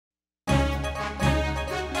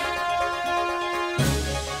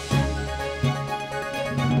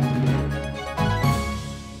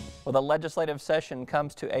Well, the legislative session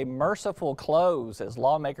comes to a merciful close as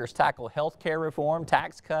lawmakers tackle health care reform,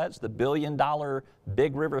 tax cuts, the billion-dollar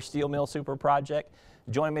Big River Steel Mill super project.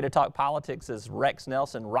 Joining me to talk politics is Rex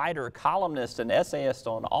Nelson, writer, columnist, and essayist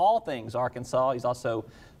on all things Arkansas. He's also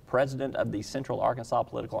president of the Central Arkansas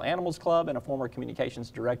Political Animals Club and a former communications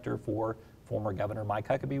director for former Governor Mike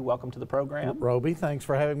Huckabee. Welcome to the program. Roby, thanks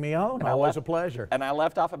for having me on. Always a pleasure. And I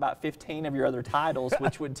left off about 15 of your other titles,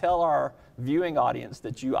 which would tell our viewing audience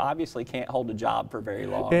that you obviously can't hold a job for very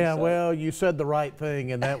long. Yeah, so. Well, you said the right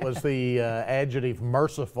thing, and that was the adjective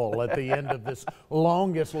merciful at the end of this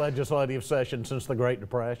longest legislative session since the Great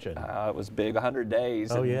Depression. It was big, 100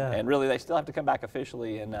 days. Oh, and, yeah. And really, they still have to come back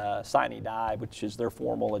officially and sine die, which is their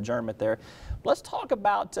formal adjournment there. Let's talk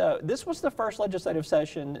about, this was the first legislative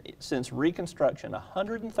session since Reconstruction,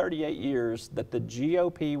 138 years that the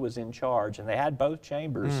GOP was in charge, and they had both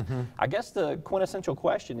chambers. I guess the quintessential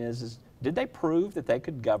question is did they prove that they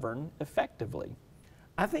could govern effectively?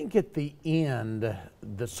 I think at the end,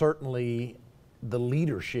 certainly the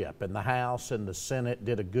leadership in the House and the Senate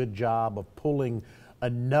did a good job of pulling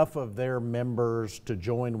enough of their members to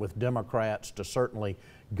join with Democrats to certainly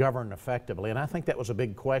govern effectively. And I think that was a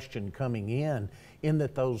big question coming in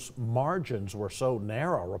that those margins were so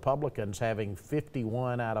narrow, Republicans having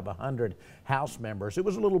 51 out of 100 House members. It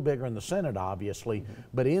was a little bigger in the Senate, obviously,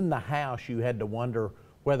 but in the House you had to wonder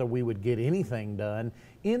whether we would get anything done.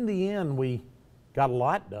 In the end, we got a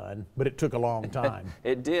lot done, but it took a long time.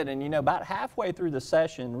 It did, and you know, about halfway through the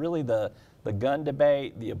session, really the gun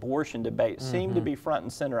debate, the abortion debate seemed to be front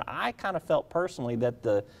and center. I kind of felt personally that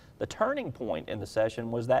the turning point in the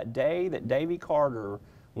session was that day that Davy Carter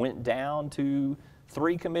went down to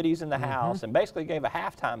 3 committees in the House and basically gave a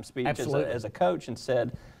halftime speech as a coach and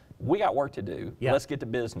said, we got work to do. Yeah. Let's get to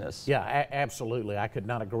business. Yeah, absolutely. I could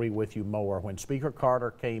not agree with you more. When Speaker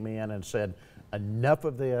Carter came in and said, enough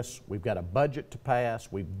of this, we've got a budget to pass,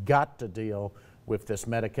 we've got to deal with this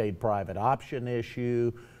Medicaid private option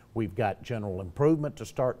issue, we've got general improvement to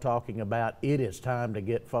start talking about, it is time to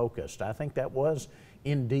get focused. I think that was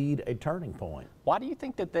indeed a turning point. Why do you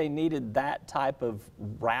think that they needed that type of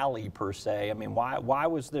rally per se? I mean, why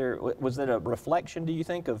was it a reflection, do you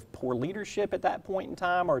think, of poor leadership at that point in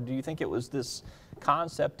time, or do you think it was this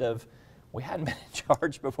concept of we hadn't been in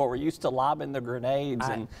charge before, we're used to lobbing the grenades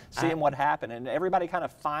and seeing what happened, and everybody kind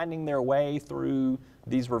of finding their way through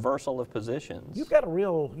these reversal of positions? You've got a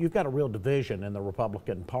real division in the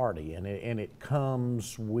Republican Party, and it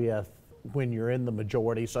comes with, when you're in the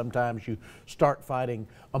majority, sometimes you start fighting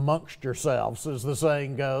amongst yourselves, as the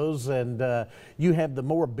saying goes, and you have the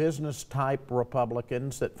more business type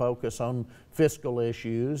Republicans that focus on fiscal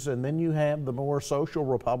issues, and then you have the more social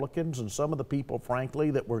Republicans and some of the people,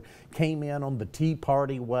 frankly, that came in on the Tea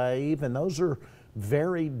Party wave, and those are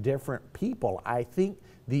very different people. I think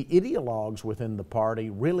the ideologues within the party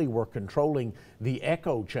really were controlling the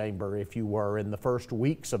echo chamber, if you were, in the first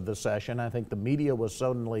weeks of the session. I think the media was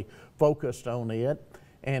suddenly focused on it,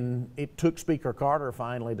 and it took Speaker Carter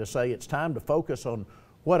finally to say it's time to focus on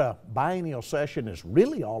what a biennial session is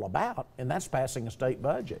really all about, and that's passing a state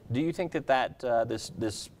budget. Do you think that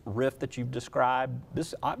this rift that you've described,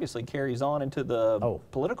 this obviously carries on into the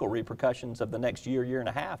political repercussions of the next year and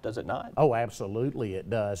a half, does it not? Oh, absolutely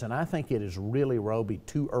it does, and I think it is really, Roby,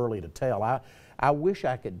 too early to tell. I wish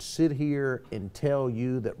I could sit here and tell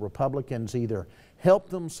you that Republicans either help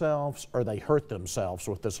themselves or they hurt themselves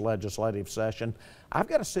with this legislative session. I've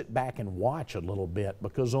got to sit back and watch a little bit,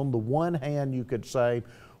 because on the one hand you could say,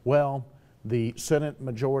 well, the Senate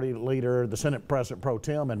Majority Leader, the Senate President Pro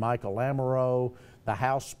Tem and Michael Lamoureux, the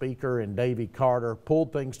House Speaker and Davy Carter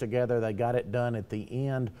pulled things together, they got it done at the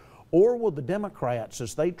end. Or will the Democrats,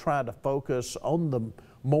 as they try to focus on the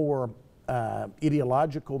more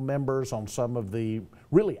ideological members, on some of the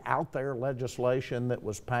really out there legislation that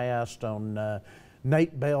was passed on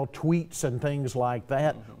Nate Bell tweets and things like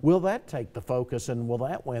that, will that take the focus and will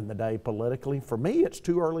that win the day politically? For me, it's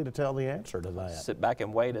too early to tell the answer to that. Sit back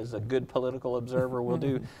and wait, as a good political observer will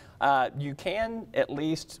do. You can at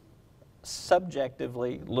least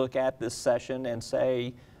subjectively look at this session and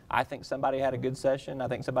say, I think somebody had a good session, I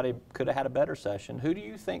think somebody could have had a better session. Who do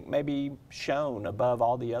you think maybe shone above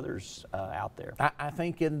all the others out there? I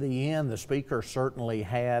think in the end, the Speaker certainly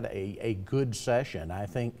had a good session. I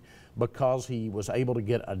think because he was able to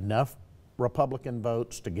get enough Republican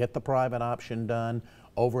votes to get the private option done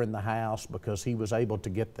over in the House, because he was able to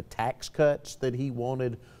get the tax cuts that he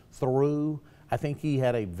wanted through. I think he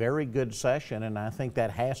had a very good session, and I think that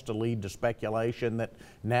has to lead to speculation that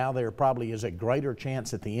now there probably is a greater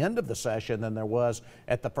chance at the end of the session than there was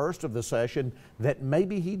at the first of the session that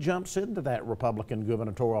maybe he jumps into that Republican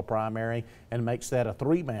gubernatorial primary and makes that a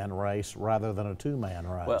three-man race rather than a two-man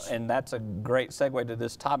race. Well, and that's a great segue to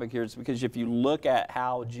this topic here, is because if you look at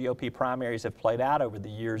how GOP primaries have played out over the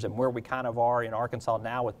years and where we kind of are in Arkansas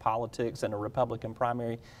now with politics and a Republican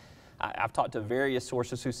primary, I've talked to various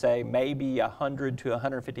sources who say maybe 100 to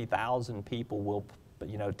 150,000 people will,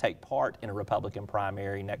 take part in a Republican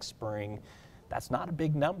primary next spring. That's not a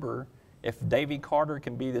big number. If Davy Carter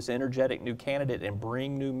can be this energetic new candidate and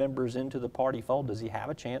bring new members into the party fold, does he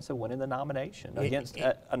have a chance of winning the nomination against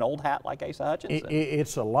an old hat like Asa Hutchinson?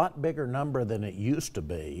 It's a lot bigger number than it used to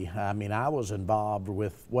be. I mean, I was involved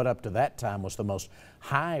with what up to that time was the most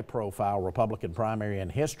high-profile Republican primary in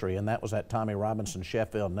history, and that was that Tommy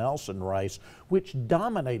Robinson-Sheffield Nelson race, which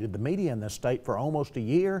dominated the media in this state for almost a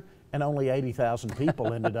year, and only 80,000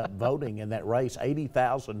 people ended up voting in that race.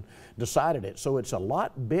 80,000 decided it, so it's a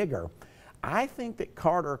lot bigger. I think that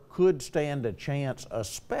Carter could stand a chance,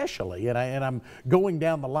 especially, and I'm going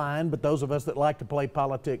down the line, but those of us that like to play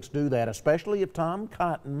politics do that, especially if Tom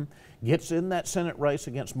Cotton gets in that Senate race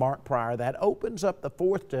against Mark Pryor. That opens up the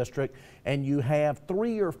 4th District, and you have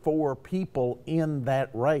 3 or 4 people in that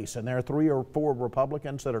race, and there are 3 or 4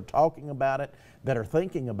 Republicans that are talking about it, that are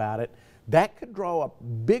thinking about it. That could draw a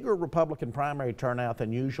bigger Republican primary turnout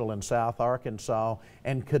than usual in South Arkansas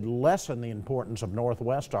and could lessen the importance of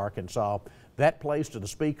Northwest Arkansas. That plays to the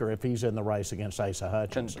Speaker if he's in the race against Asa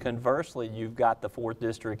Hutchinson. Conversely, you've got the 4th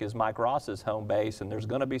District as Mike Ross's home base, and there's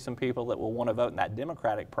going to be some people that will want to vote in that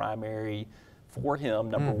Democratic primary for him,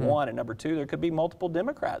 number one. And number two, there could be multiple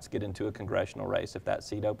Democrats get into a congressional race if that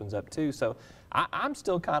seat opens up too. So I'm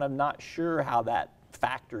still kind of not sure how that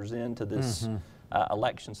factors into this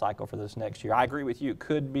election cycle for this next year. I agree with you. It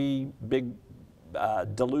could be big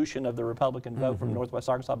dilution of the Republican vote from Northwest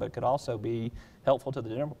Arkansas, but it could also be helpful to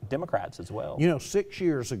the Democrats as well. 6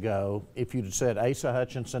 years ago, if you'd said Asa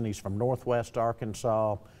Hutchinson, he's from Northwest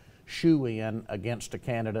Arkansas, shoe-in against a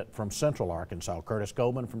candidate from Central Arkansas. Curtis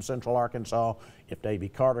Goldman from Central Arkansas. If Davy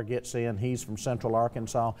Carter gets in, he's from Central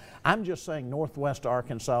Arkansas. I'm just saying Northwest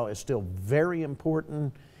Arkansas is still very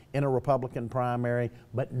important in a Republican primary,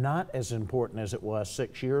 but not as important as it was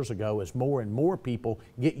 6 years ago as more and more people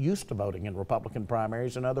get used to voting in Republican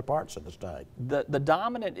primaries in other parts of the state. The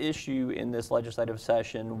dominant issue in this legislative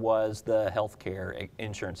session was the health care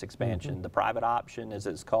insurance expansion, the private option as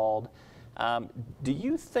it's called. Do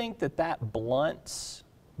you think that that blunts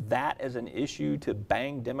that as an issue to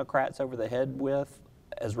bang Democrats over the head with,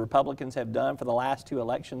 as Republicans have done for the last 2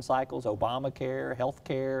 election cycles, Obamacare, health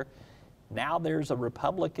care? Now there's a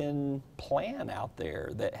Republican plan out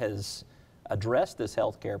there that has addressed this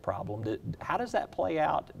health care problem. How does that play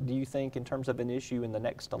out, do you think, in terms of an issue in the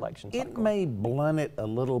next election cycle? It may blunt it a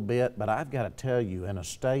little bit, but I've got to tell you, in a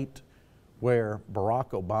state where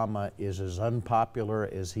Barack Obama is as unpopular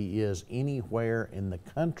as he is anywhere in the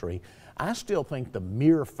country, I still think the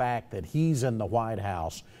mere fact that he's in the White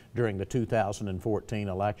House during the 2014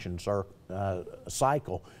 election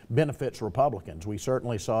cycle benefits Republicans. We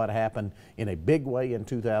certainly saw it happen in a big way in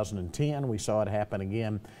 2010. We saw it happen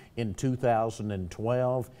again in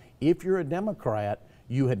 2012. If you're a Democrat,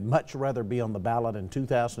 you had much rather be on the ballot in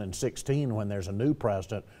 2016 when there's a new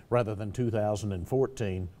president rather than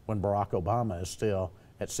 2014 when Barack Obama is still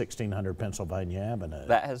at 1600 Pennsylvania Avenue.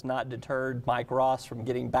 That has not deterred Mike Ross from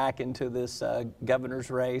getting back into this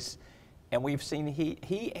governor's race. And we've seen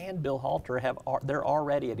he and Bill Halter they're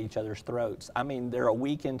already at each other's throats. I mean, they're a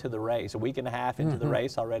week into the race, a week and a half into the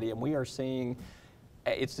race already, and we are seeing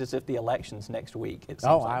it's as if the election's next week. It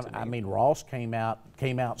seems like to me. I mean, Ross came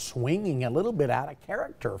out swinging a little bit out of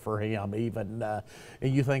character for him. Even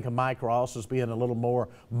you think of Mike Ross as being a little more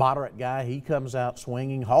moderate guy. He comes out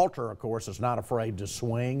swinging. Halter, of course, is not afraid to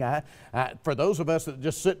swing. For those of us that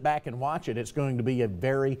just sit back and watch it, it's going to be a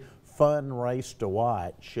very fun race to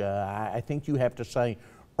watch. I think you have to say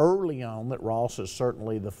early on that Ross is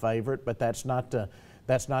certainly the favorite, but that's not to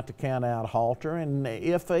count out Halter. And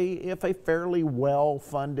if a fairly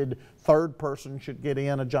well-funded third person should get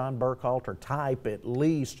in, a John Burkhalter type at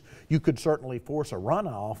least, you could certainly force a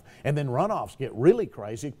runoff. And then runoffs get really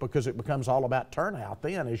crazy because it becomes all about turnout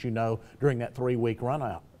then, as you know, during that 3-week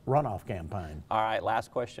runoff campaign. All right,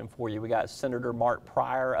 last question for you. We got Senator Mark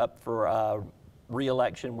Pryor up for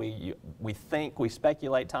re-election. We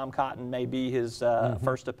speculate Tom Cotton may be his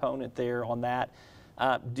first opponent there on that.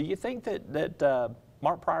 Do you think that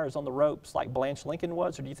Mark Pryor is on the ropes like Blanche Lincoln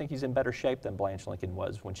was, or do you think he's in better shape than Blanche Lincoln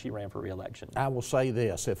was when she ran for re-election? I will say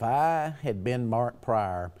this, if I had been Mark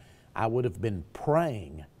Pryor, I would have been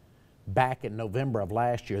praying back in November of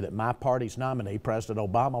last year that my party's nominee, President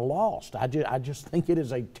Obama, lost. I just think it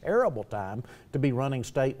is a terrible time to be running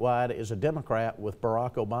statewide as a Democrat with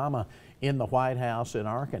Barack Obama in the White House in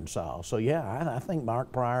Arkansas. So yeah, I think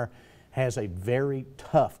Mark Pryor has a very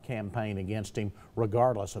tough campaign against him,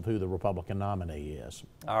 regardless of who the Republican nominee is.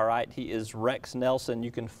 All right, he is Rex Nelson.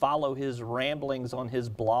 You can follow his ramblings on his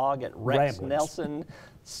blog at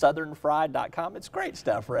RexNelsonSouthernFried.com. It's great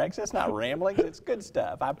stuff, Rex. It's not ramblings, it's good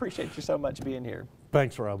stuff. I appreciate you so much being here.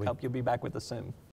 Thanks, Roby. Hope you'll be back with us soon.